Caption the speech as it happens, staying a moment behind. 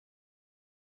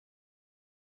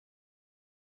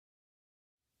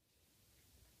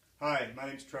Hi, my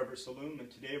name is Trevor Salloum,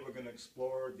 and today we're going to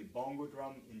explore the bongo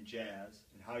drum in jazz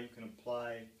and how you can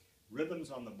apply rhythms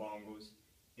on the bongos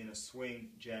in a swing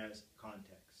jazz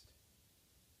context.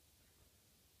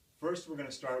 First, we're going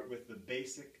to start with the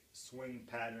basic swing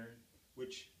pattern,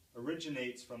 which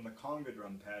originates from the Conga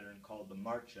drum pattern called the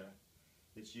marcha.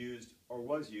 It's used, or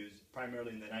was used,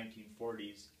 primarily in the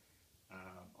 1940s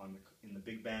in the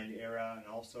big band era, and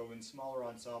also in smaller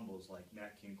ensembles like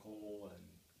Nat King Cole and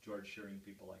George Shearing,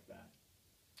 people like that.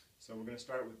 So we're going to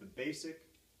start with the basic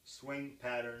swing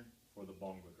pattern for the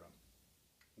bongo drum.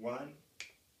 1,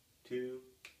 2,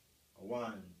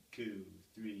 1, 2,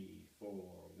 3, 4,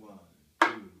 1.